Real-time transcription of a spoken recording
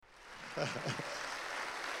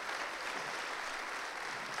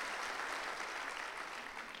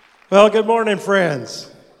Well, good morning,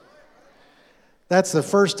 friends. That's the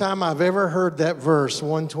first time I've ever heard that verse,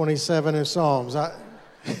 127 in Psalms.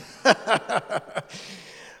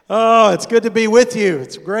 Oh, it's good to be with you.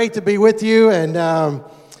 It's great to be with you. And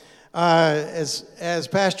as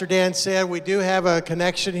Pastor Dan said, we do have a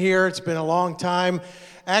connection here. It's been a long time.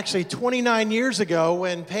 Actually, 29 years ago,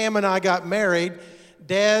 when Pam and I got married,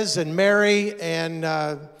 Des and Mary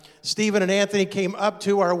and Stephen and Anthony came up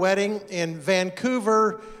to our wedding in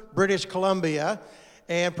Vancouver, British Columbia,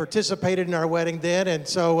 and participated in our wedding then. And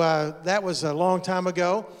so that was a long time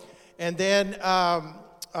ago. And then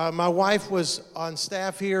my wife was on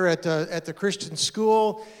staff here at the Christian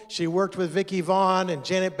school. She worked with Vicki Vaughn and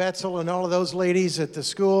Janet Betzel and all of those ladies at the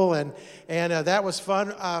school, and that was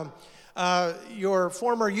fun. Your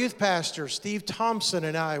former youth pastor, Steve Thompson,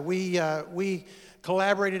 and I, we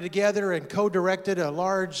collaborated together and co-directed a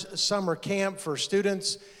large summer camp for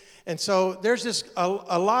students. And so there's just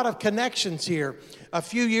a lot of connections here. A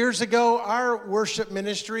few years ago, our worship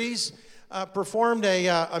ministries performed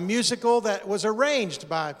a musical that was arranged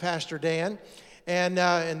by Pastor Dan. And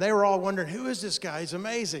they were all wondering, who is this guy? He's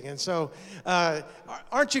amazing. And so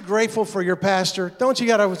aren't you grateful for your pastor? Don't you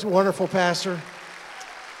got a wonderful pastor?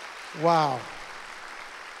 Wow.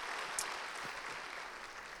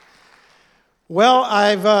 Well,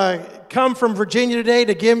 I've come from Virginia today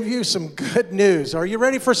to give you some good news. Are you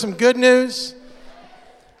ready for some good news?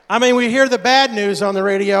 I mean, we hear the bad news on the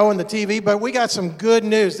radio and the TV, but we got some good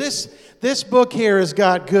news. This book here has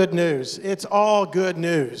got good news. It's all good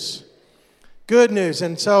news. Good news.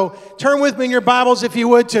 And so turn with me in your Bibles, if you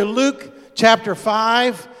would, to Luke chapter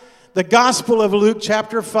 5, the Gospel of Luke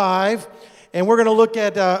chapter 5, and we're going to look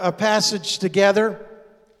at a passage together.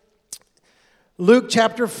 Luke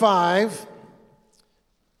chapter 5.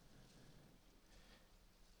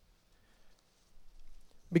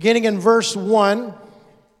 Beginning in verse 1,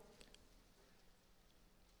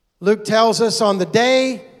 Luke tells us,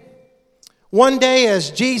 one day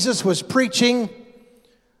as Jesus was preaching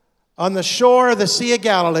on the shore of the Sea of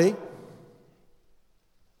Galilee,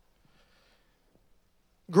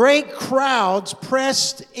 great crowds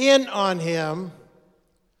pressed in on him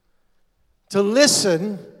to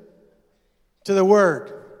listen to the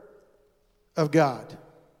word of God.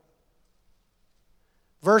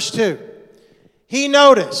 Verse 2. He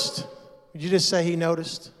noticed, would you just say he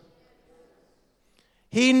noticed?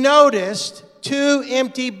 He noticed 2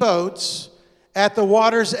 empty boats at the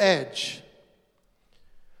water's edge,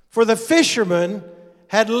 for the fishermen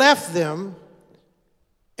had left them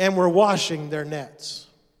and were washing their nets.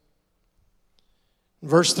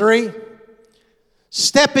 Verse 3,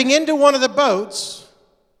 stepping into one of the boats,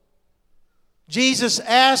 Jesus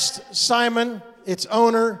asked Simon, its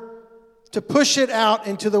owner, to push it out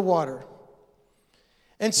into the water.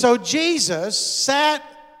 And so Jesus sat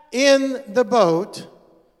in the boat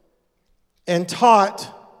and taught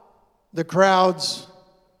the crowds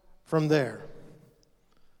from there.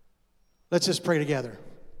 Let's just pray together.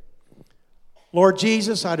 Lord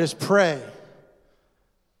Jesus, I just pray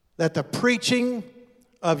that the preaching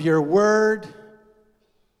of your word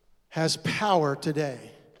has power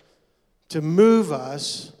today to move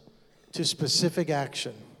us to specific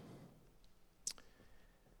action.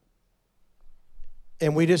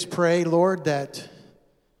 And we just pray, Lord, that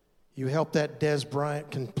you help that Des Bryant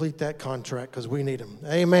complete that contract because we need him.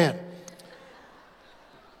 Amen.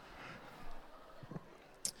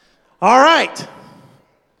 All right.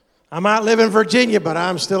 I might live in Virginia, but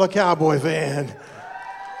I'm still a Cowboy fan.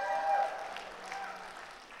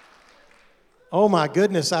 Oh, my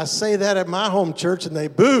goodness. I say that at my home church, and they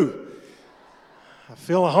boo. I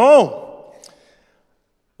feel at home.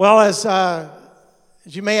 Well, as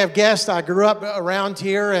you may have guessed, I grew up around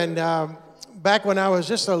here, and back when I was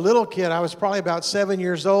just a little kid, I was probably about 7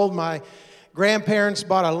 years old, my grandparents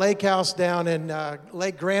bought a lake house down in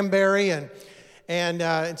Lake Granbury,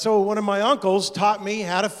 and so one of my uncles taught me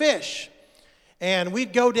how to fish. And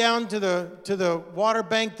we'd go down to the water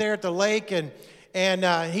bank there at the lake, and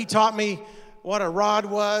he taught me what a rod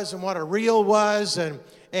was and what a reel was, and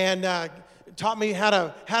taught me how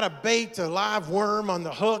to bait a live worm on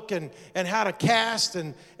the hook and how to cast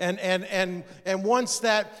and once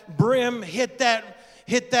that brim hit that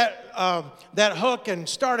hook and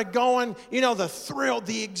started going, you know, the thrill,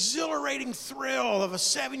 the exhilarating thrill of a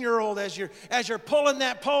 7-year-old as you're pulling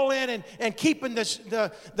that pole in and keeping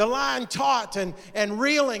the line taut and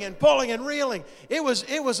reeling and pulling and reeling. It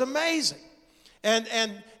was amazing.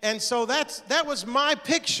 And so that was my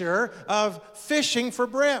picture of fishing for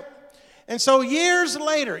brim. And so years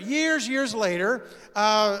later,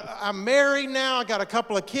 I'm married now. I got a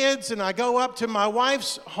couple of kids, and I go up to my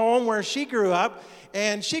wife's home where she grew up,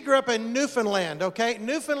 and she grew up in Newfoundland, okay?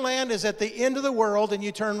 Newfoundland is at the end of the world, and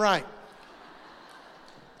you turn right.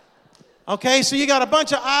 Okay, so you got a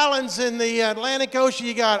bunch of islands in the Atlantic Ocean.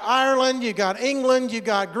 You got Ireland, you got England, you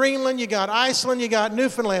got Greenland, you got Iceland, you got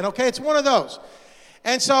Newfoundland, okay? It's one of those.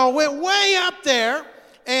 And so I went way up there,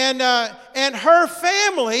 and her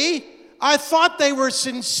family, I thought they were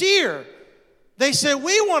sincere. They said,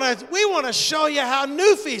 we want to show you how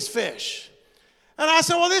Newfies fish. And I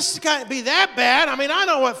said, well, this can't be that bad. I mean, I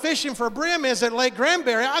know what fishing for brim is at Lake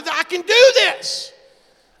Granbury. I can do this.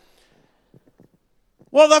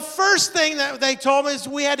 Well, the first thing that they told me is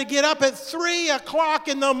we had to get up at 3 o'clock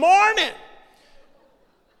in the morning.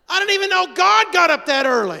 I didn't even know God got up that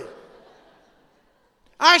early.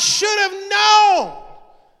 I should have known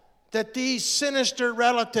that these sinister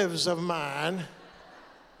relatives of mine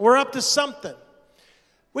were up to something.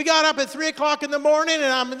 We got up at 3 o'clock in the morning, and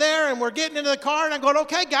I'm there, and we're getting into the car, and I'm going,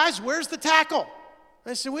 okay, guys, where's the tackle?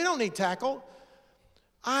 They said, we don't need tackle.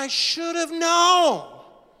 I should have known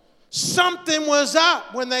something was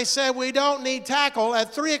up when they said we don't need tackle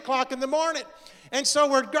at 3 o'clock in the morning. And so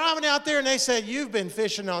we're driving out there, and they said, you've been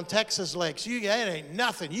fishing on Texas lakes. That ain't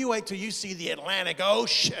nothing. You wait till you see the Atlantic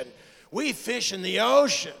Ocean. We fish in the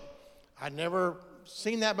ocean. I'd never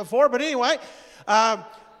seen that before, but anyway,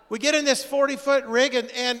 we get in this 40-foot rig,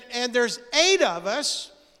 and there's 8 of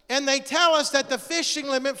us, and they tell us that the fishing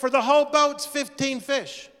limit for the whole boat's 15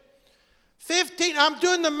 fish. 15, I'm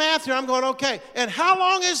doing the math here. I'm going, okay. And how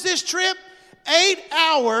long is this trip? 8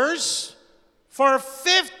 hours for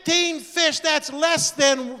 15 fish. That's less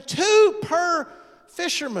than 2 per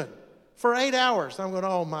fisherman for 8 hours. I'm going,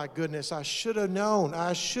 oh my goodness, I should have known.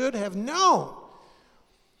 I should have known.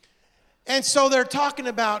 And so they're talking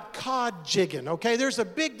about cod jigging, okay? There's a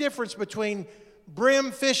big difference between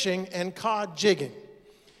brim fishing and cod jigging.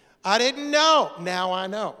 I didn't know. Now I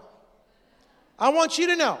know. I want you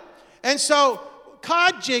to know. And so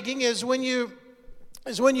cod jigging is when you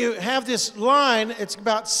have this line. It's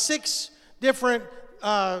about 6 different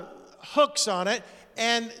hooks on it,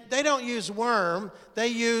 and they don't use worm. They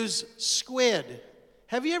use squid.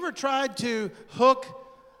 Have you ever tried to hook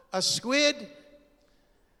a squid?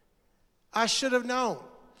 I should have known.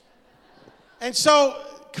 And so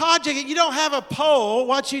cod jigging, you don't have a pole.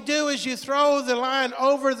 What you do is you throw the line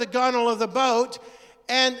over the gunnel of the boat,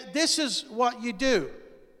 and this is what you do.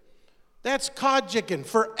 That's cod jigging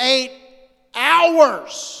for 8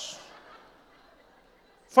 hours.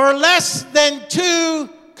 For less than 2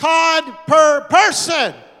 cod per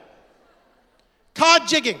person. Cod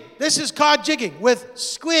jigging. This is cod jigging with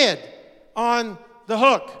squid on the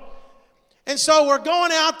hook. And so we're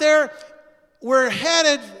going out there. We're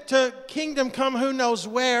headed to Kingdom Come who knows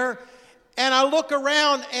where. And I look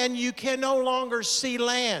around and you can no longer see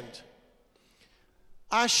land.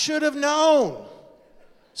 I should have known.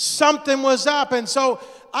 Something was up. And so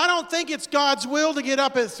I don't think it's God's will to get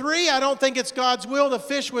up at 3. I don't think it's God's will to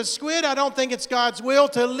fish with squid. I don't think it's God's will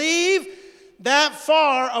to leave that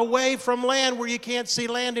far away from land where you can't see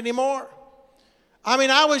land anymore. I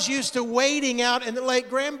mean, I was used to wading out in the Lake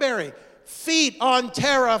Granbury, feet on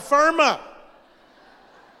terra firma.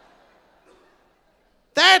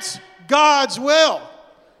 That's God's will.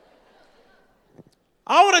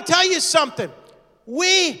 I want to tell you something.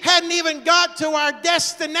 We hadn't even got to our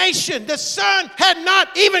destination. The sun had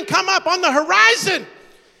not even come up on the horizon.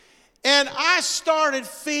 And I started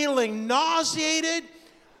feeling nauseated.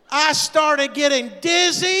 I started getting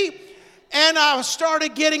dizzy. And I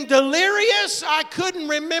started getting delirious. I couldn't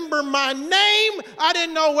remember my name. I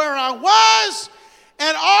didn't know where I was.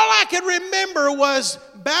 And all I could remember was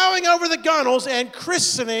bowing over the gunnels and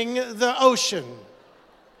christening the ocean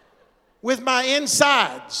with my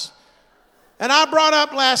insides. And I brought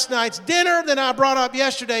up last night's dinner, then I brought up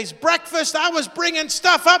yesterday's breakfast. I was bringing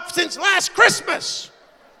stuff up since last Christmas.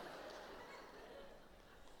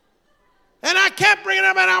 And I kept bringing it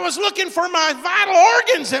up, and I was looking for my vital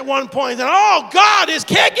organs at one point. And oh, God, this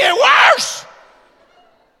can't get worse.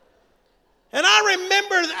 And I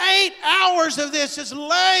remember 8 hours of this just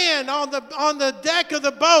laying on the deck of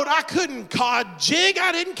the boat. I couldn't cod jig.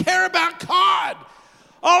 I didn't care about cod.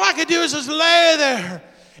 All I could do was just lay there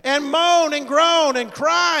and moan and groan and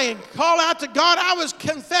cry and call out to God. I was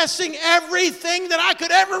confessing everything that I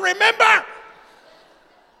could ever remember.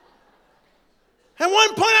 At one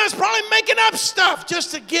point, I was probably making up stuff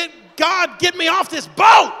just to get me off this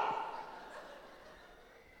boat.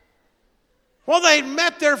 Well, they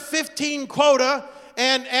met their 15 quota,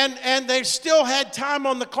 and they still had time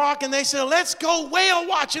on the clock, and they said, let's go whale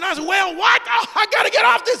watching. I said, whale what? Oh, I got to get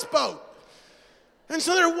off this boat. And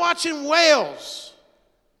so they're watching whales.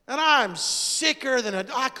 And I'm sicker than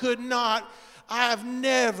I could not. I have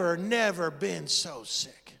never been so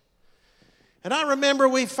sick. And I remember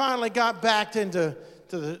we finally got back into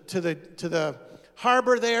the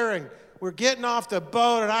harbor there, and we're getting off the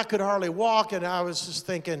boat, and I could hardly walk, and I was just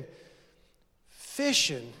thinking,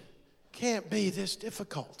 fishing can't be this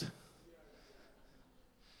difficult.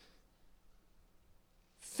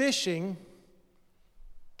 Fishing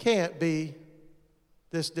can't be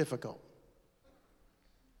this difficult.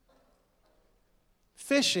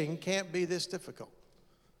 Fishing can't be this difficult.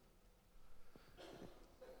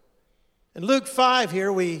 In Luke 5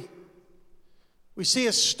 here, we see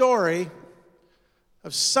a story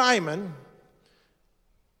of Simon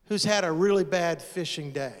who's had a really bad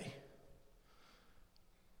fishing day.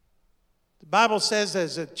 The Bible says,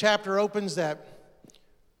 as the chapter opens, that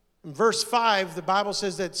in verse 5, the Bible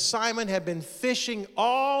says that Simon had been fishing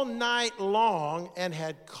all night long and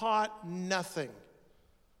had caught nothing.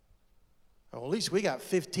 Well, at least we got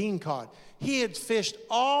 15 caught. He had fished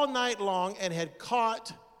all night long and had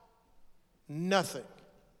caught nothing.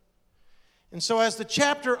 And so as the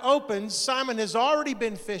chapter opens, Simon has already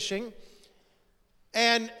been fishing,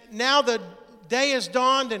 and now the day has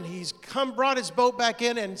dawned, and he's brought his boat back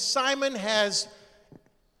in, and Simon is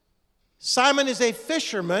a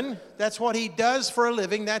fisherman. That's what he does for a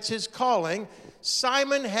living. That's his calling.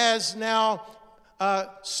 Simon has now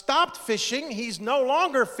stopped fishing. He's no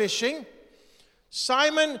longer fishing.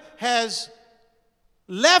 Simon has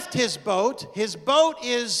left his boat. His boat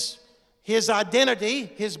is his identity.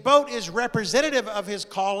 His boat is representative of his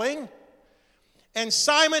calling. And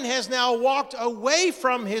Simon has now walked away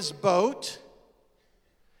from his boat.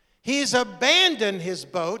 He's abandoned his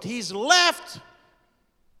boat. He's left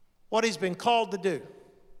what he's been called to do.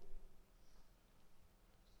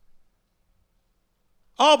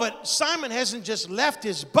 Oh, but Simon hasn't just left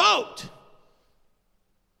his boat.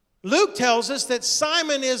 Luke tells us that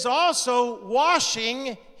Simon is also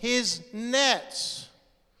washing his nets.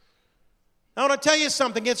 I want to tell you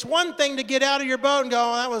something. It's one thing to get out of your boat and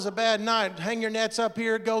go, oh, that was a bad night. Hang your nets up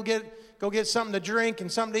here, go get something to drink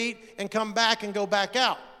and something to eat, and come back and go back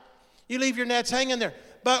out. You leave your nets hanging there.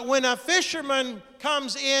 But when a fisherman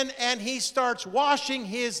comes in and he starts washing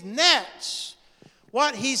his nets,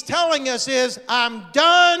 what he's telling us is, I'm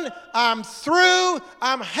done, I'm through,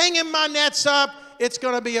 I'm hanging my nets up. It's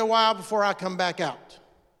going to be a while before I come back out.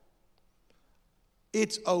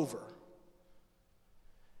 It's over.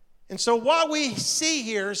 And so what we see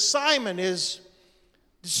here, Simon is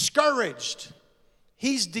discouraged.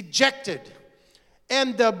 He's dejected.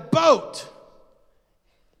 And the boat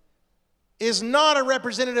is not a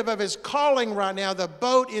representative of his calling right now. The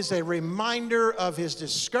boat is a reminder of his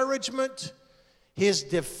discouragement, his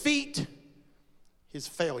defeat, his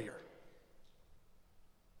failure.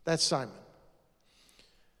 That's Simon.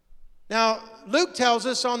 Now, Luke tells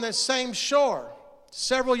us on this same shore,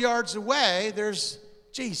 several yards away, there's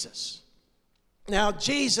Jesus. Now,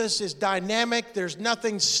 Jesus is dynamic. There's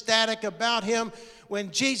nothing static about him.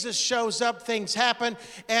 When Jesus shows up, things happen.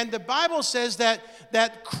 And the Bible says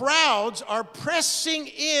that crowds are pressing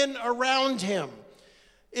in around him.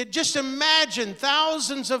 Just imagine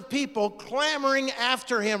thousands of people clamoring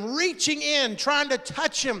after him, reaching in, trying to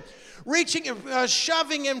touch him,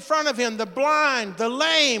 shoving in front of him the blind, the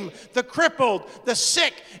lame, the crippled, the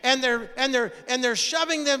sick, and they're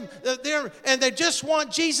shoving them there, and they just want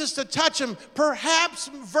Jesus to touch them. Perhaps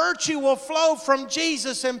virtue will flow from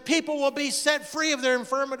Jesus, and people will be set free of their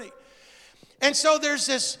infirmity. And so there's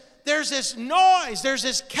this noise, there's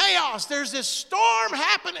this chaos, there's this storm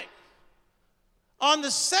happening on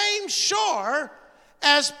the same shore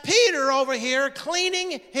as Peter over here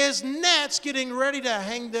cleaning his nets, getting ready to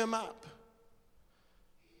hang them up.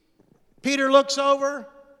 Peter looks over,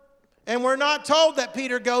 and we're not told that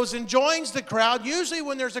Peter goes and joins the crowd. Usually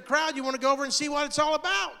when there's a crowd, you want to go over and see what it's all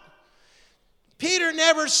about. Peter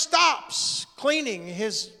never stops cleaning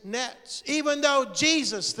his nets, even though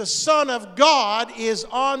Jesus, the Son of God, is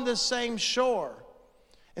on the same shore.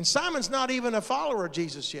 And Simon's not even a follower of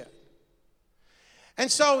Jesus yet. And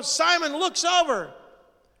so Simon looks over,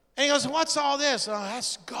 and he goes, what's all this? Oh,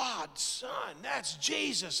 that's God's Son. That's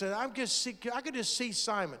Jesus. And I could just see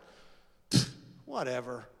Simon.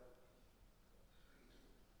 Whatever.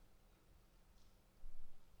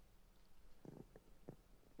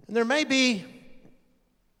 And there may be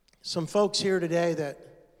some folks here today that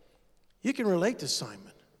you can relate to Simon.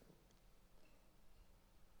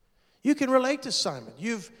 You can relate to Simon.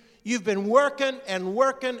 You've been working and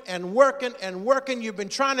working and working and working. You've been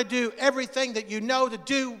trying to do everything that you know to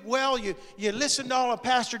do well. You listen to all of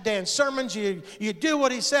Pastor Dan's sermons. You do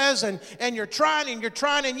what he says, and you're trying,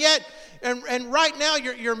 and yet, and right now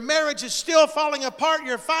your marriage is still falling apart.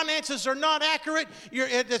 Your finances are not accurate.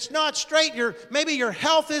 It's not straight. Maybe your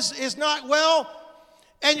health is not well.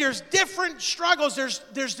 And there's different struggles.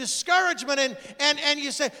 There's discouragement, and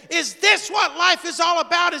you say, is this what life is all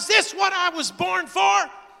about? Is this what I was born for?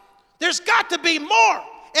 There's got to be more.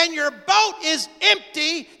 And your boat is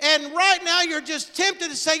empty, and right now you're just tempted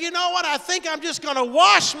to say, you know what, I think I'm just going to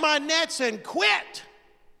wash my nets and quit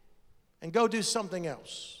and go do something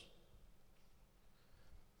else.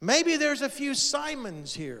 Maybe there's a few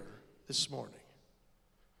Simons here this morning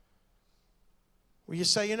where you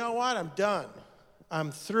say, you know what, I'm done.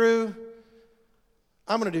 I'm through.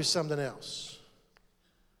 I'm going to do something else.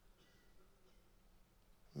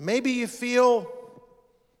 Maybe you feel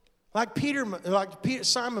like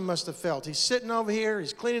Simon must have felt. He's sitting over here.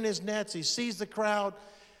 He's cleaning his nets. He sees the crowd.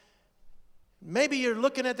 Maybe you're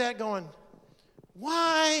looking at that going,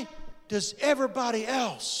 why does everybody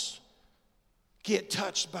else get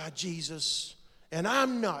touched by Jesus and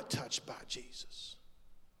I'm not touched by Jesus?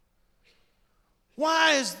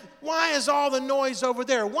 Why is all the noise over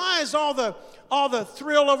there? Why is all the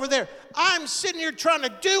thrill over there? I'm sitting here trying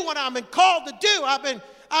to do what I've been called to do.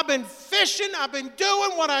 I've been fishing. I've been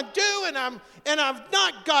doing what I do, and I've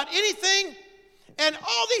not got anything. And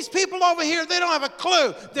all these people over here, they don't have a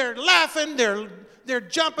clue. They're laughing. They're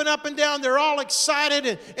jumping up and down. They're all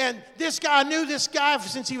excited. And this guy knew this guy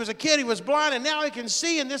since he was a kid. He was blind, and now he can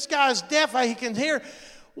see. And this guy's deaf. He can hear.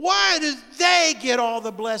 Why do they get all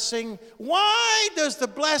the blessing? Why does the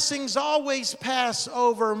blessings always pass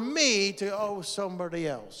over me to somebody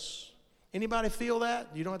else? Anybody feel that?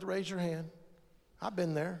 You don't have to raise your hand. I've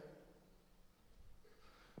been there.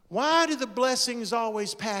 Why do the blessings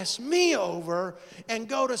always pass me over and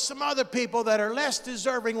go to some other people that are less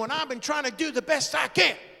deserving when I've been trying to do the best I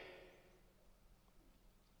can?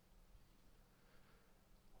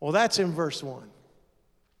 Well, that's in verse 1.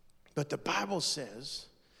 But the Bible says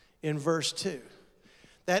in verse 2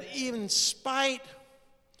 that in spite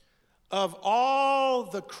of all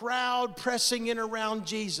the crowd pressing in around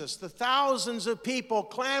Jesus, the thousands of people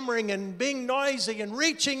clamoring and being noisy and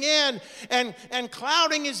reaching in and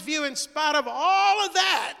clouding his view, in spite of all of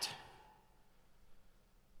that,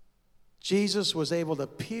 Jesus was able to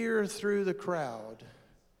peer through the crowd,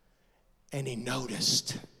 and he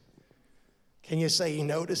noticed. Can you say he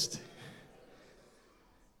noticed?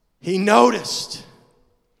 He noticed.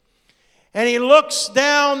 And he looks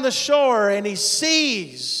down the shore and he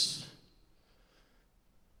sees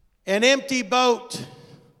an empty boat.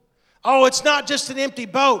 Oh, it's not just an empty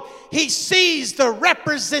boat. He sees the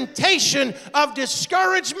representation of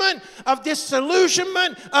discouragement, of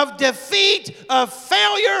disillusionment, of defeat, of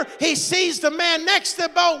failure. He sees the man next to the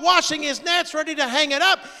boat washing his nets, ready to hang it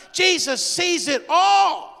up. Jesus sees it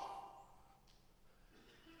all.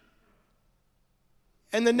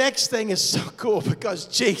 And the next thing is so cool because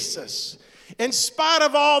Jesus, in spite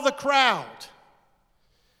of all the crowd,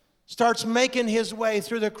 starts making his way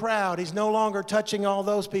through the crowd. He's no longer touching all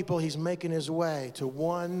those people. He's making his way to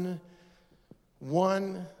one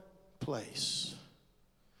place,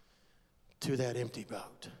 to that empty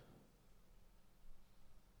boat.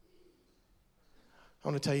 I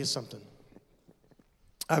want to tell you something.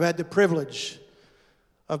 I've had the privilege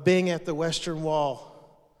of being at the Western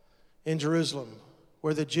Wall in Jerusalem,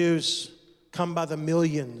 where the Jews come by the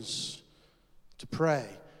millions to pray.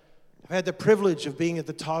 I had the privilege of being at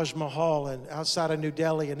the Taj Mahal and outside of New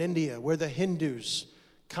Delhi in India, where the Hindus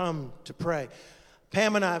come to pray.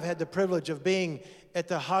 Pam and I have had the privilege of being at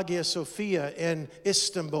the Hagia Sophia in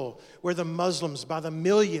Istanbul, where the Muslims by the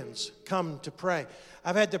millions come to pray.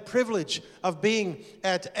 I've had the privilege of being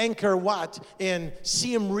at Angkor Wat in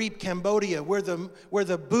Siem Reap, Cambodia, where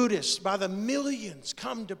the Buddhists by the millions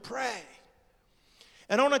come to pray.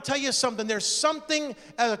 And I want to tell you something. There's something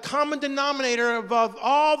as a common denominator above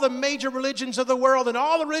all the major religions of the world. And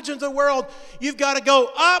all the religions of the world, you've got to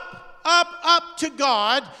go up to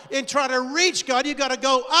God and try to reach God. You've got to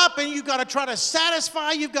go up and you've got to try to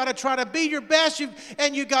satisfy. You've got to try to be your best.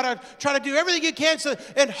 And you've got to try to do everything you can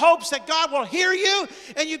in hopes that God will hear you.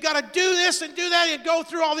 And you've got to do this and do that and go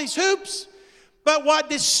through all these hoops. But what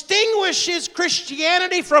distinguishes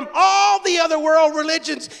Christianity from all the other world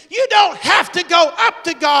religions, you don't have to go up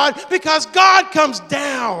to God because God comes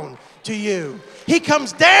down to you. He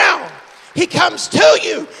comes down. He comes to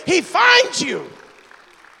you. He finds you.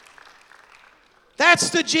 That's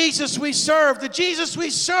the Jesus we serve. The Jesus we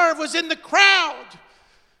serve was in the crowd.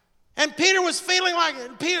 And Simon was feeling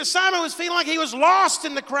like he was lost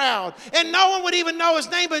in the crowd. And no one would even know his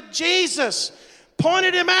name, but Jesus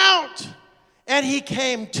pointed him out. And he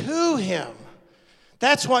came to him.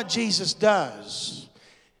 That's what Jesus does.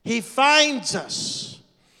 He finds us.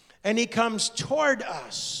 And he comes toward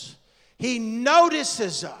us. He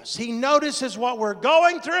notices us. He notices what we're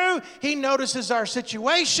going through. He notices our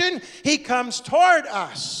situation. He comes toward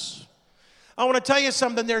us. I want to tell you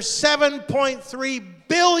something. There's 7.3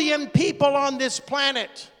 billion people on this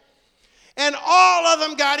planet. And all of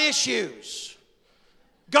them got issues.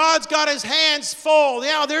 God's got his hands full.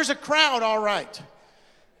 Yeah, there's a crowd, all right.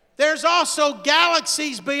 There's also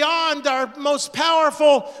galaxies beyond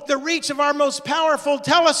the reach of our most powerful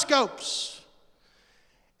telescopes.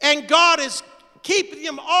 And God is keeping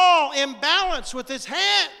them all in balance with his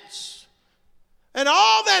hands. And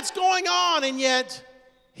all that's going on, and yet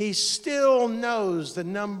he still knows the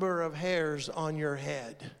number of hairs on your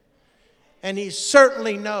head. And he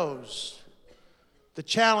certainly knows the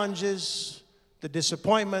challenges, the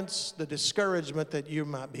disappointments, the discouragement that you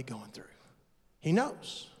might be going through. He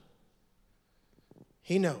knows.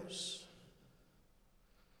 He knows.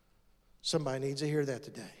 Somebody needs to hear that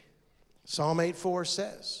today. Psalm 8:4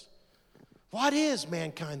 says, "What is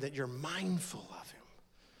mankind that you're mindful of him?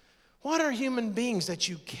 What are human beings that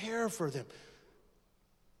you care for them?"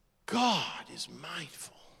 God is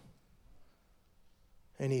mindful.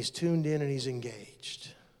 And he's tuned in and he's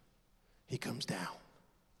engaged. He comes down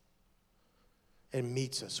and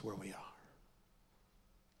meets us where we are.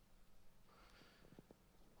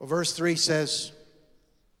 Well, verse 3 says,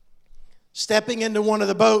 stepping into one of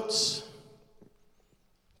the boats,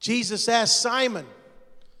 Jesus asked Simon,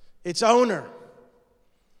 its owner,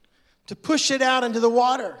 to push it out into the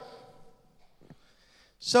water.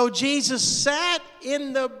 So Jesus sat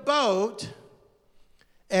in the boat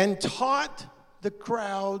and taught the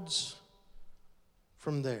crowds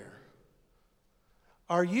from there.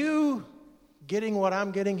 Are you getting what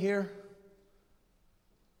I'm getting here?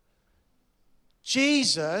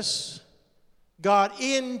 Jesus got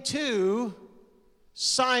into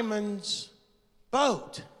Simon's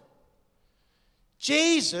boat.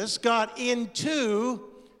 Jesus got into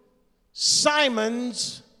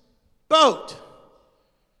Simon's boat.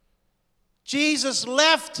 Jesus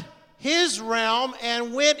left his realm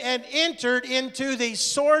and went and entered into the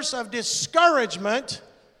source of discouragement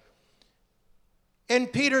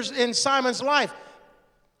in Simon's life.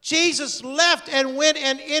 Jesus left and went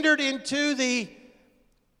and entered into the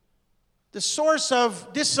source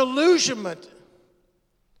of disillusionment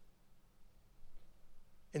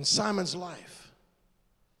in Simon's life.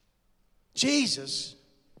 Jesus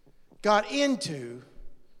got into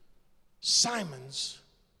Simon's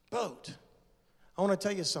boat. I want to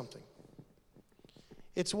tell you something.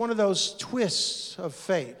 It's one of those twists of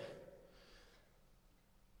fate.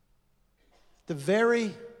 The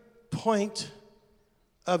very point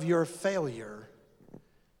of your failure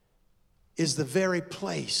is the very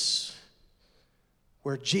place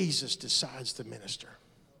where Jesus decides to minister.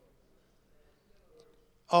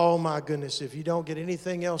 Oh my goodness, if you don't get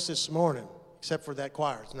anything else this morning, except for that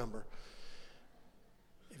choir's number,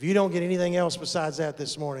 if you don't get anything else besides that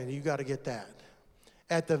this morning, you got to get that.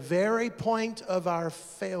 At the very point of our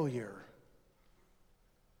failure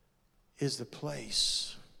is the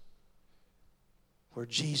place where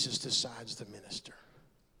Jesus decides to minister.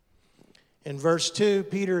 In verse 2,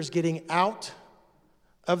 Peter is getting out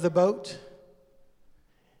of the boat.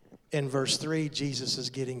 In verse 3, Jesus is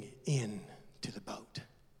getting into the boat.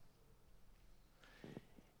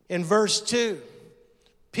 In verse 2,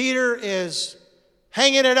 Peter is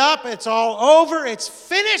hanging it up. It's all over. It's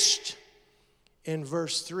finished. In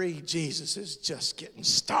verse 3, Jesus is just getting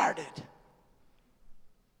started.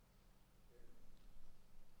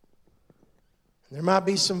 There might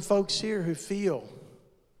be some folks here who feel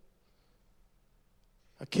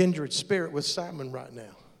a kindred spirit with Simon right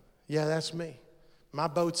now. Yeah, that's me. My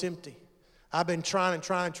boat's empty. I've been trying,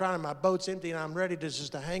 and my boat's empty, and I'm ready to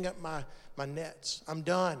just hang up my nets. I'm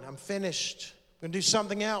done. I'm finished. I'm going to do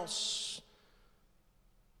something else.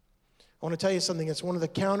 I want to tell you something. It's one of the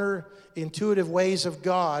counterintuitive ways of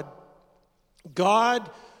God. God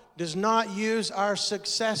does not use our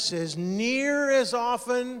successes near as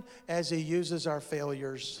often as he uses our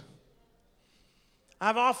failures.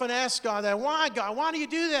 I've often asked God that, why, God? Why do you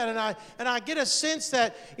do that? And I get a sense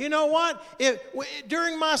that, you know what?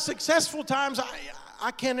 During my successful times,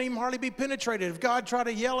 I can't even hardly be penetrated. If God tried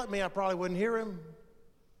to yell at me, I probably wouldn't hear him.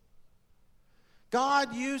 God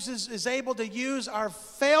is able to use our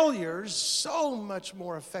failures so much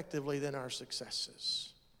more effectively than our successes.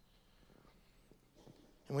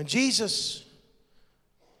 And when Jesus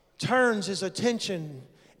turns his attention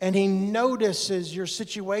and he notices your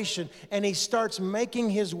situation and he starts making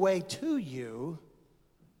his way to you,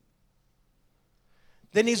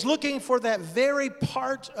 then he's looking for that very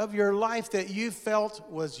part of your life that you felt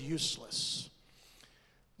was useless.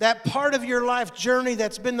 That part of your life journey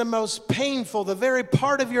that's been the most painful, the very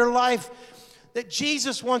part of your life that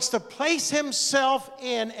Jesus wants to place himself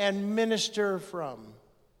in and minister from.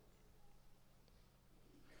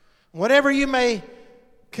 Whatever you may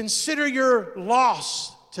consider your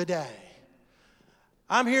loss today,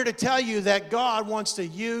 I'm here to tell you that God wants to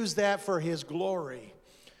use that for his glory.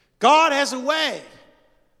 God has a way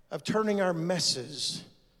of turning our messes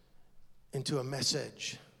into a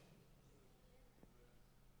message.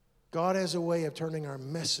 God has a way of turning our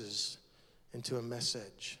messes into a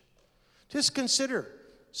message. Just consider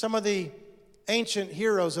some of the ancient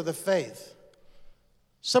heroes of the faith.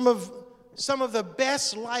 Some of the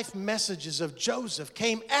best life messages of Joseph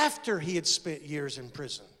came after he had spent years in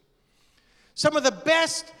prison. Some of the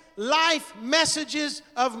best life messages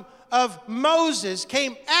of Moses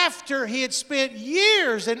came after he had spent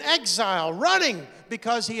years in exile, running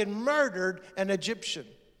because he had murdered an Egyptian.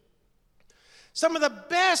 Some of the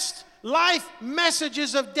best life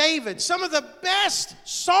messages of David, some of the best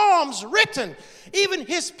psalms written, even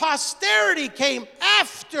his posterity came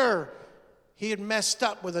after he had messed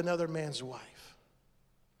up with another man's wife.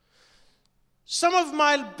 Some of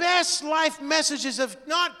my best life messages have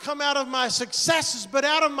not come out of my successes, but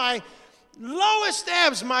out of my lowest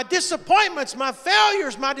ebbs, my disappointments, my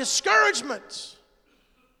failures, my discouragements.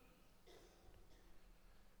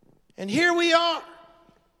 And here we are.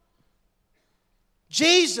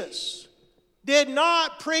 Jesus did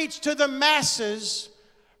not preach to the masses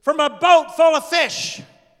from a boat full of fish.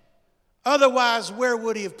 Otherwise, where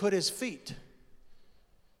would he have put his feet?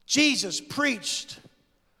 Jesus preached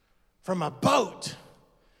from a boat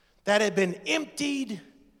that had been emptied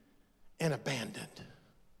and abandoned.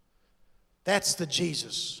 That's the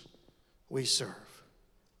Jesus we serve.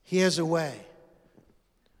 He has a way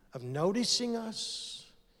of noticing us.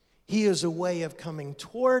 He has a way of coming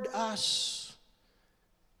toward us.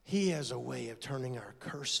 He has a way of turning our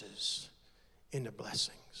curses into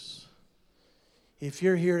blessings. If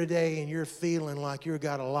you're here today and you're feeling like you've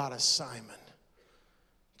got a lot of Simon,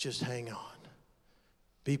 just hang on.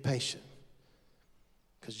 Be patient,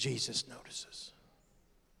 because Jesus notices.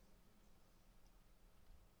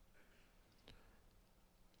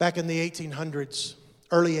 Back in the 1800s,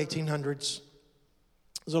 early 1800s,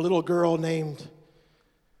 there's a little girl named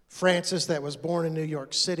Frances that was born in New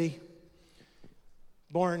York City,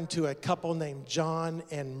 born to a couple named John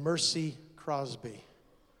and Mercy Crosby.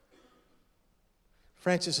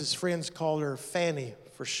 Frances's friends called her Fanny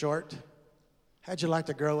for short. How'd you like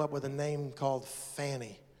to grow up with a name called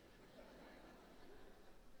Fanny?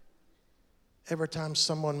 Every time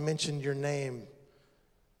someone mentioned your name,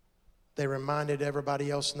 they reminded everybody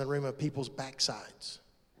else in the room of people's backsides.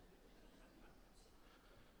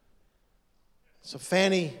 So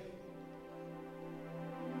Fanny,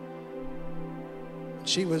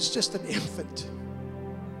 she was just an infant.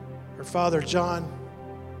 Her father, John,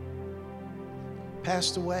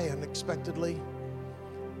 passed away unexpectedly.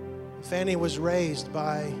 Fanny was raised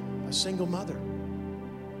by a single mother.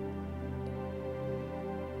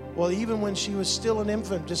 Well, even when she was still an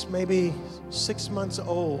infant, just maybe 6 months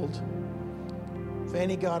old,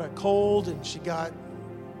 Fanny got a cold and she got,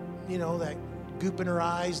 that goop in her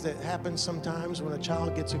eyes that happens sometimes when a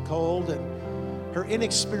child gets a cold. And her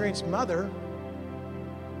inexperienced mother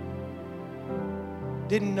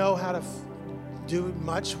didn't know how to do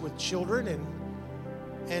much with children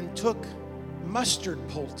and took mustard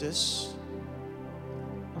poultice,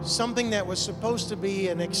 something that was supposed to be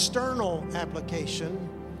an external application,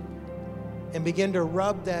 and began to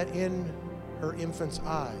rub that in her infant's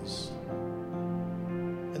eyes.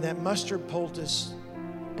 And that mustard poultice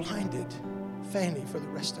blinded Fanny for the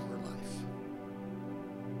rest of her life.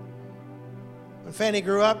 When Fanny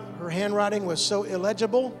grew up, her handwriting was so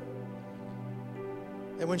illegible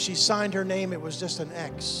that when she signed her name, it was just an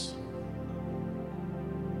X.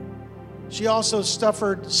 She also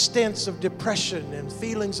suffered stints of depression and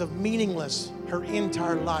feelings of meaningless her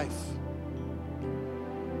entire life.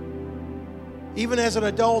 Even as an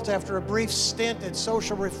adult, after a brief stint in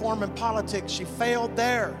social reform and politics, she failed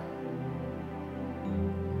there.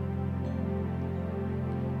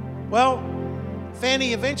 Well,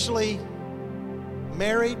 Fanny eventually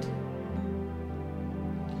married.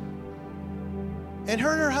 And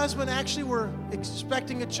her and her husband actually were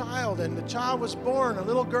expecting a child, and the child was born, a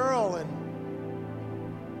little girl, and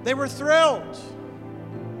they were thrilled.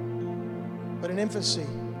 But in infancy,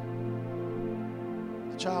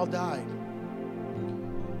 the child died.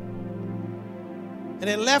 And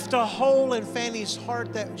it left a hole in Fanny's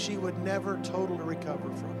heart that she would never totally recover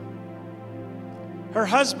from. Her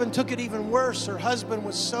husband took it even worse. Her husband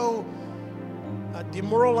was so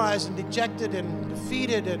demoralized and dejected and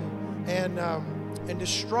defeated and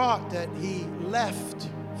distraught that he left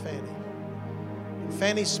Fanny. And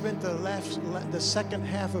Fanny spent the second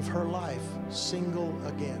half of her life single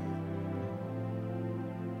again.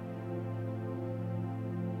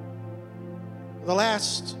 The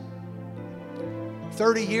last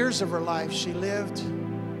 30 years of her life, she lived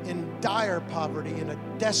in dire poverty, in a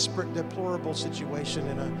desperate, deplorable situation,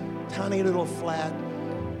 in a tiny little flat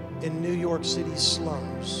in New York City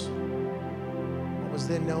slums, what was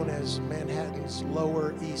then known as Manhattan's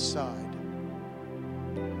Lower East Side.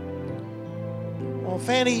 Well,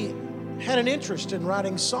 Fanny had an interest in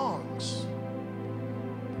writing songs.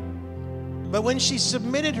 But when she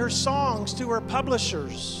submitted her songs to her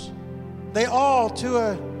publishers, they all, to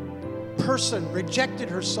a person, rejected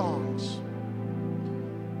her songs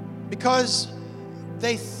because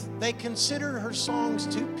they considered her songs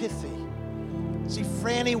too pithy. See,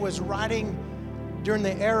 Fanny was writing during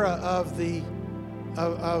the era of the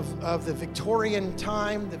Victorian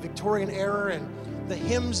time, the Victorian era, and the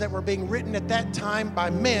hymns that were being written at that time by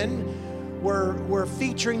men were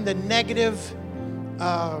featuring the negative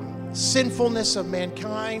sinfulness of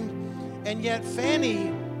mankind. And yet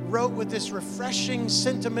Fanny wrote with this refreshing,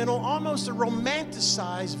 sentimental, almost a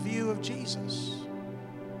romanticized view of Jesus.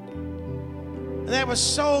 And that was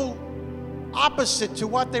so opposite to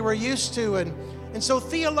what they were used to. And so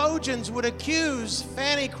theologians would accuse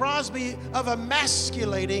Fanny Crosby of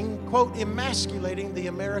emasculating, quote, emasculating the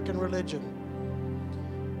American religion.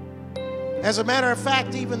 As a matter of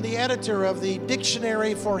fact, even the editor of the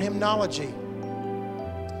Dictionary for Hymnology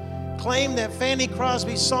claimed that Fanny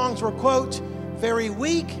Crosby's songs were, quote, very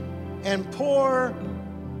weak and poor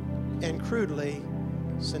and crudely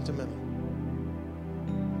sentimental.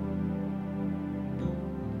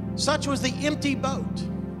 Such was the empty boat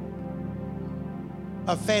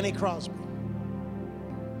of Fanny Crosby.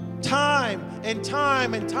 Time and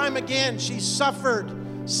time and time again, she suffered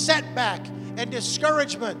setback and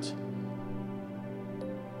discouragement,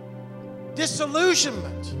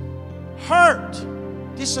 disillusionment, hurt,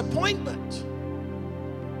 disappointment.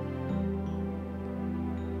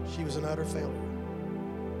 She was an utter failure,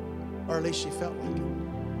 or at least she felt like it.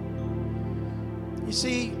 You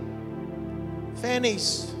see,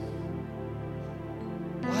 Fanny's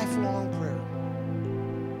lifelong prayer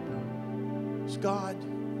was, God,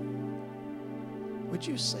 would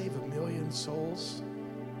you save 1 million souls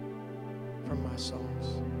from my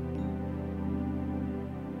songs?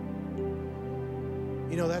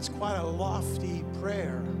 You know, that's quite a lofty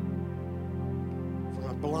prayer from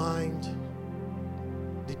a blind,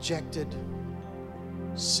 dejected,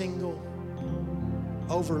 single,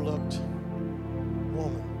 overlooked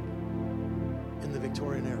woman in the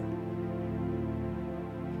Victorian era.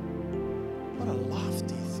 What a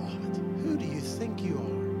lofty thought. Who do you think you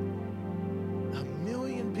are? 1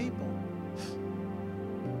 million people.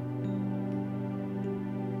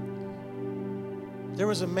 There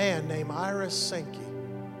was a man named Ira Sankey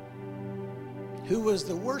who was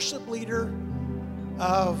the worship leader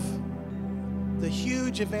of the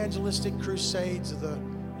huge evangelistic crusades of the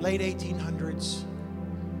late 1800s.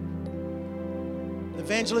 The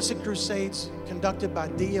evangelistic crusades conducted by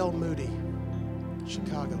D.L. Moody,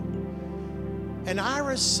 Chicago. And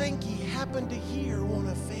Ira Sankey happened to hear one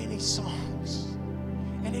of Fanny's songs,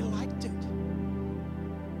 and he liked it.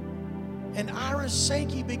 And Ira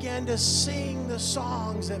Sankey began to sing the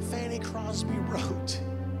songs that Fanny Crosby wrote.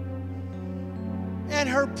 And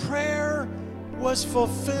her prayer was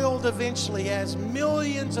fulfilled eventually as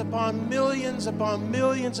millions upon millions upon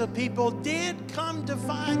millions of people did come to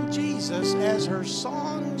find Jesus as her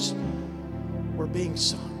songs were being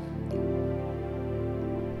sung.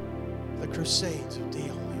 The Crusades of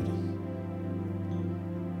D.L. Moody.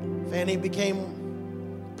 Fanny became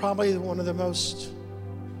probably one of the most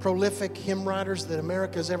prolific hymn writers that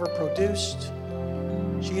America's ever produced.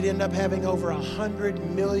 She'd end up having over 100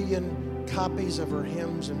 million copies of her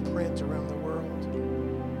hymns in print around the world.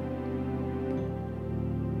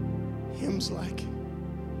 Hymns like,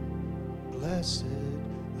 Blessed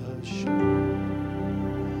Assurance,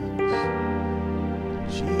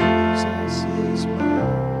 Jesus is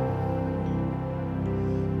mine.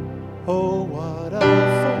 Oh, what a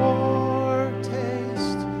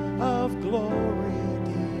foretaste of glory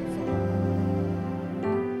divine.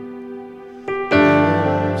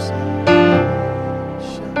 Oh,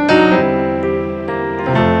 salvation,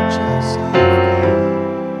 purchase of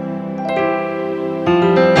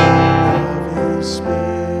God.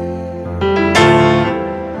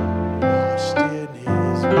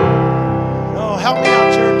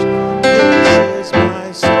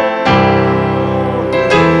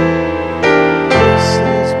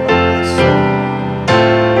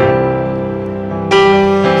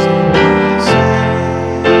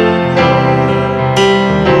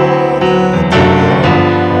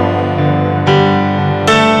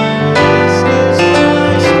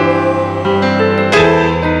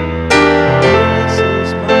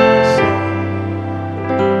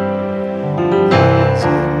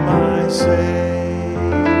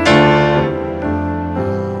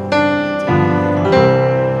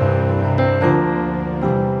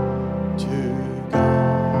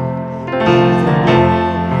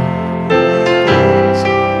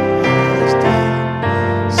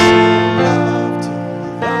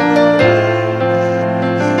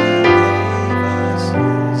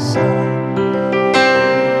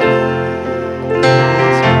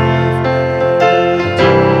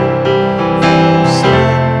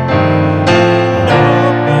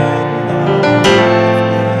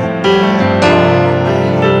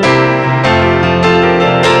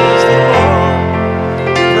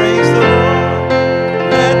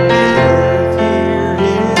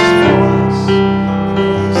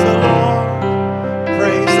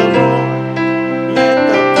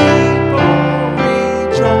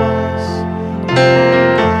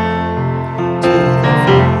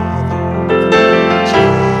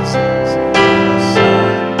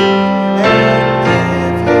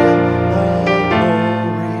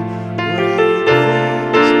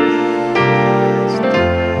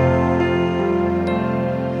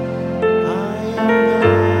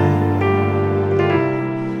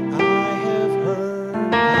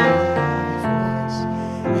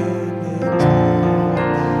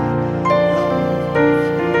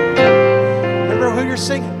 you're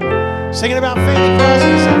singing. Singing about Fanny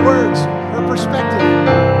Crosby's and words, her perspective.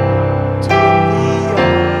 To the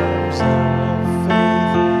arms of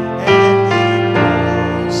faith and the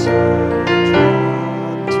closer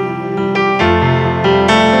drawn to.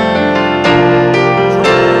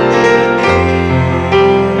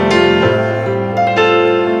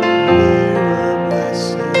 Nearer,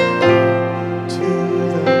 blessed to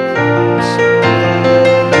the cross where thou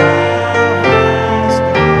hast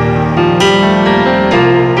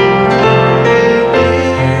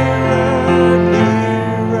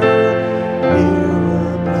nearer,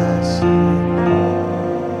 blessed Lord,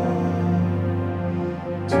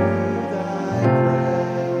 to thy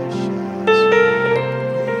precious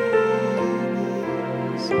radiance.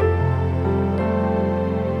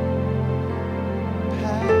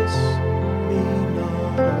 Pass me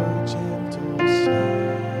not, O gentle Savior.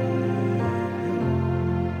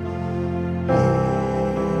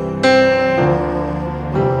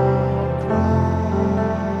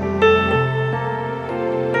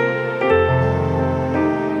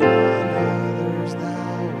 Hear my others thou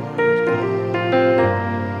art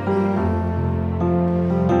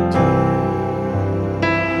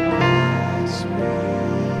pass me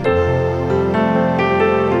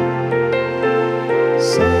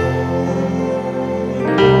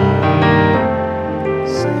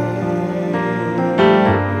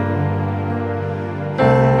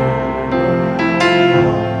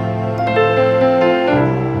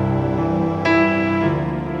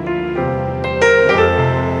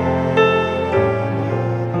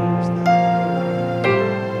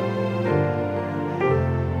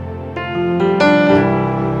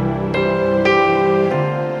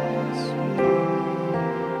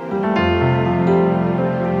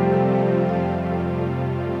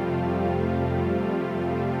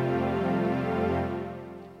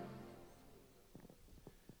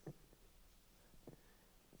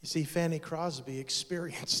You see, Fanny Crosby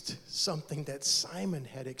experienced something that Simon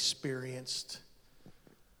had experienced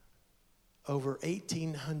over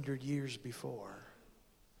 1,800 years before.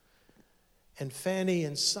 And Fanny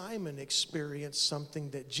and Simon experienced something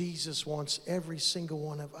that Jesus wants every single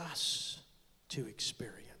one of us to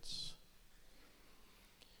experience.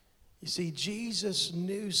 You see, Jesus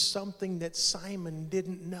knew something that Simon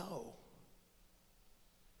didn't know.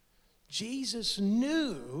 Jesus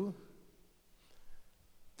knew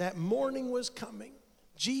that morning was coming.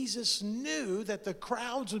 Jesus knew that the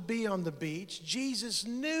crowds would be on the beach. Jesus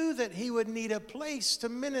knew that he would need a place to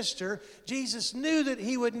minister. Jesus knew that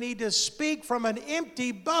he would need to speak from an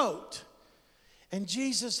empty boat. And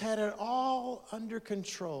Jesus had it all under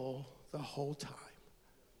control the whole time.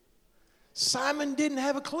 Simon didn't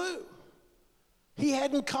have a clue. He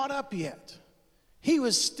hadn't caught up yet. He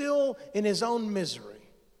was still in his own misery.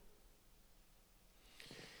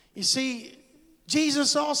 You see,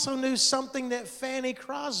 Jesus also knew something that Fanny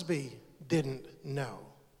Crosby didn't know.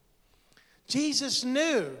 Jesus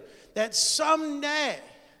knew that someday,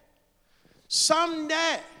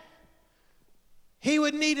 he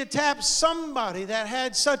would need to tap somebody that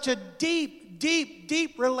had such a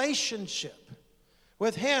deep relationship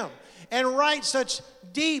with him and write such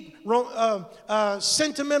deep,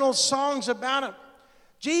 sentimental songs about him.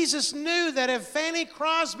 Jesus knew that if Fanny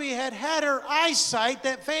Crosby had had her eyesight,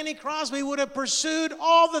 that Fanny Crosby would have pursued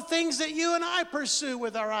all the things that you and I pursue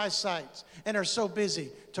with our eyesight and are so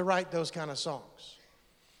busy to write those kind of songs.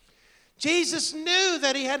 Jesus knew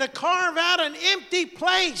that he had to carve out an empty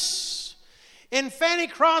place in Fanny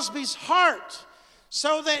Crosby's heart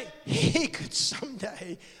so that he could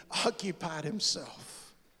someday occupy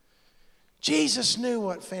himself. Jesus knew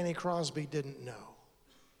what Fanny Crosby didn't know.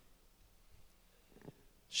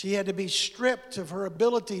 She had to be stripped of her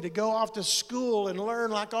ability to go off to school and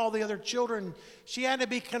learn like all the other children. She had to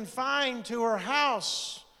be confined to her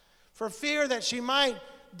house for fear that she might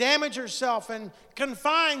damage herself, and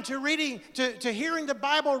confined to reading, to hearing the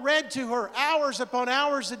Bible read to her hours upon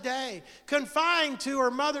hours a day. Confined to her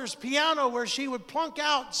mother's piano where she would plunk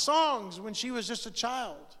out songs when she was just a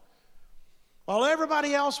child. While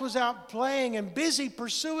everybody else was out playing and busy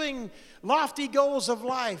pursuing lofty goals of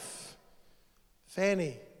life,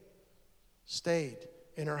 Fanny stayed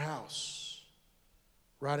in her house,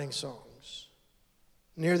 writing songs.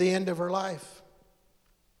 Near the end of her life,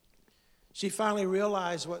 she finally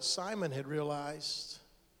realized what Simon had realized.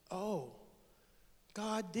 Oh,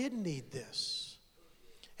 God did need this.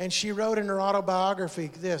 And she wrote in her autobiography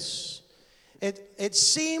this: It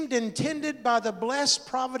seemed intended by the blessed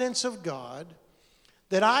providence of God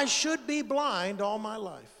that I should be blind all my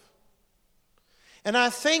life. And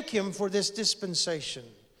I thank him for this dispensation.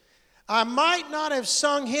 I might not have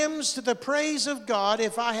sung hymns to the praise of God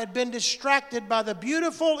if I had been distracted by the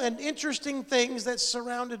beautiful and interesting things that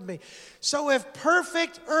surrounded me. So if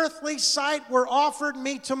perfect earthly sight were offered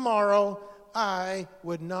me tomorrow, I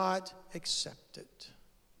would not accept it.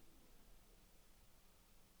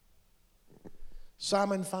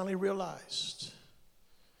 Simon finally realized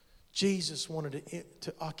Jesus wanted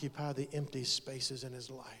to occupy the empty spaces in his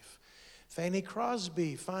life. Fanny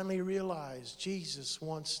Crosby finally realized Jesus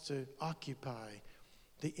wants to occupy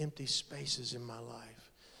the empty spaces in my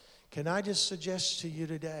life. Can I just suggest to you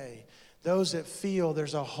today, those that feel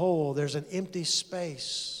there's a hole, there's an empty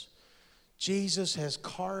space, Jesus has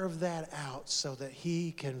carved that out so that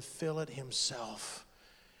he can fill it himself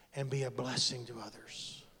and be a blessing to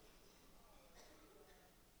others.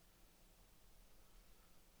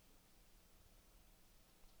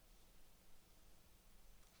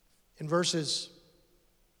 In verses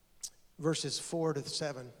 4 to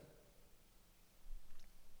 7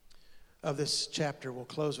 of this chapter, we'll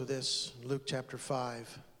close with this, Luke chapter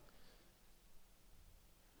 5.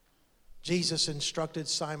 Jesus instructed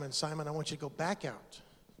Simon, Simon, I want you to go back out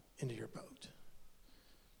into your boat.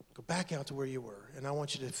 Go back out to where you were, and I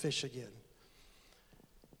want you to fish again.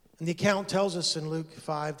 And the account tells us in Luke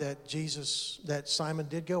 5 that Simon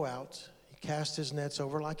did go out. He cast his nets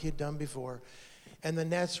over like he had done before. And the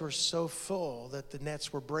nets were so full that the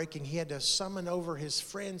nets were breaking. He had to summon over his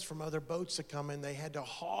friends from other boats to come in. They had to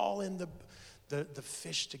haul in the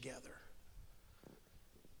fish together.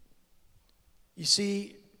 You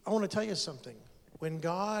see, I want to tell you something. When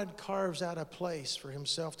God carves out a place for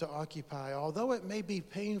himself to occupy, although it may be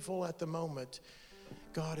painful at the moment,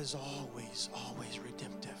 God is always, always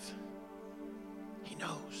redemptive. He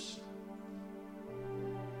knows.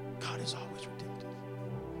 God is always redemptive.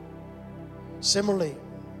 Similarly,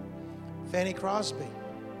 Fanny Crosby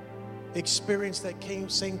experienced that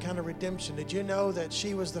same kind of redemption. Did you know that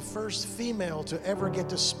she was the first female to ever get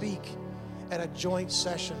to speak at a joint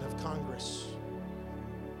session of Congress?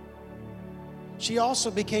 She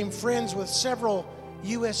also became friends with several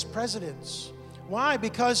U.S. presidents. Why?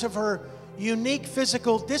 Because of her unique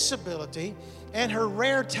physical disability and her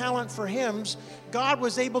rare talent for hymns, God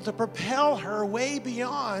was able to propel her way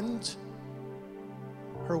beyond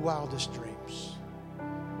her wildest dreams.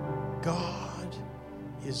 God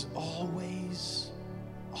is always,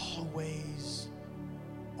 always,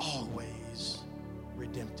 always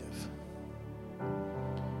redemptive.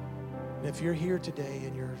 And if you're here today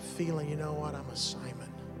and you're feeling, you know what, I'm a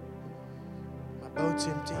Simon. My boat's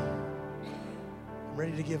empty. I'm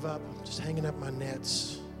ready to give up. I'm just hanging up my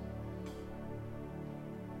nets.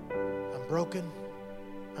 I'm broken.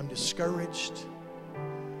 I'm discouraged.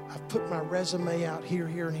 I've put my resume out here,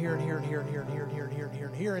 and here, and here, and here, and here, and here, and here, and here, and here, and here,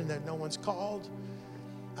 and here, and that no one's called.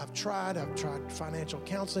 I've tried financial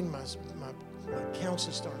counseling. My accounts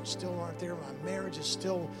still aren't there. My marriage is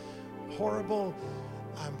still horrible.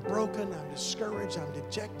 I'm broken. I'm discouraged. I'm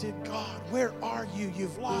dejected. God, where are you?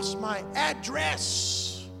 You've lost my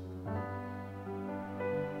address.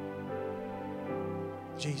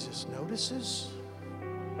 Jesus notices,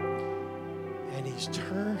 and he's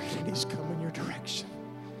turned, and he's come in your direction.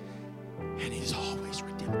 And he's always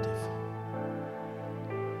redemptive.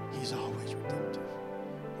 He's always redemptive.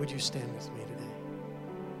 Would you stand with me today?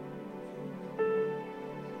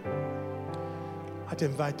 I'd like to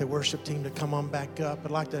invite the worship team to come on back up.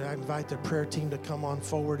 I'd like to invite the prayer team to come on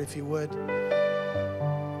forward if you would.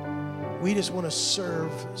 We just want to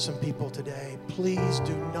serve some people today. Please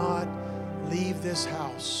do not leave this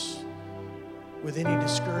house with any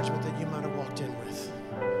discouragement that you might have walked in with.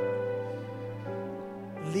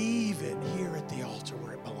 Leave it here at the altar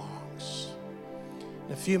where it belongs.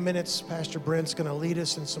 In a few minutes, Pastor Brent's going to lead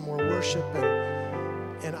us in some more worship.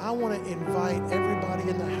 And I want to invite everybody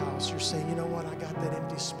in the house. You're saying, you know what? I got that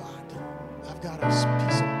empty spot. I've got a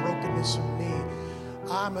piece of brokenness in me.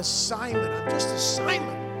 I'm a Simon. I'm just a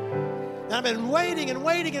Simon. And I've been waiting and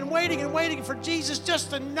waiting and waiting and waiting for Jesus just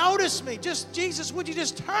to notice me. Just, Jesus, would you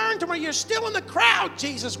just turn to me? You're still in the crowd,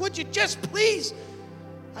 Jesus. Would you just please?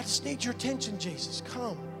 I just need your attention, Jesus.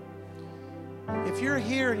 Come. If you're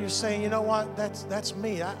here and you're saying, you know what, that's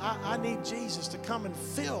me. I need Jesus to come and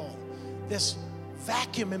fill this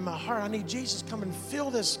vacuum in my heart. I need Jesus to come and fill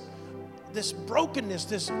this brokenness,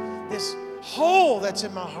 this hole that's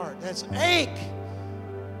in my heart, that's ache.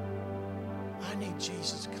 I need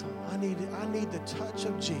Jesus to come. I need the touch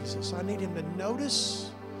of Jesus. I need him to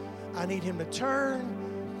notice. I need him to turn.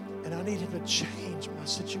 And I need him to change my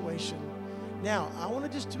situation. Now, I want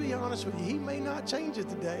to just to be honest with you. He may not change it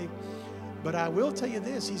today, but I will tell you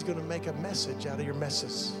this. He's going to make a message out of your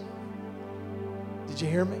messes. Did you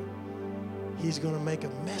hear me? He's going to make a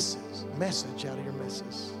message out of your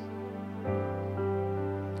messes.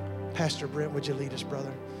 Pastor Brent, would you lead us,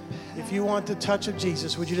 brother? If you want the touch of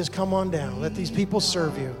Jesus, would you just come on down? Let these people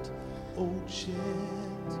serve you.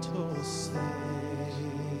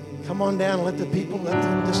 Come on down and let the people,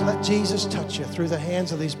 just let Jesus touch you through the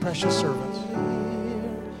hands of these precious servants.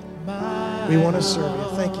 We want to serve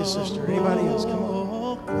you. Thank you, sister. Anybody else? Come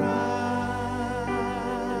on.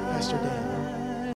 Pastor Dan.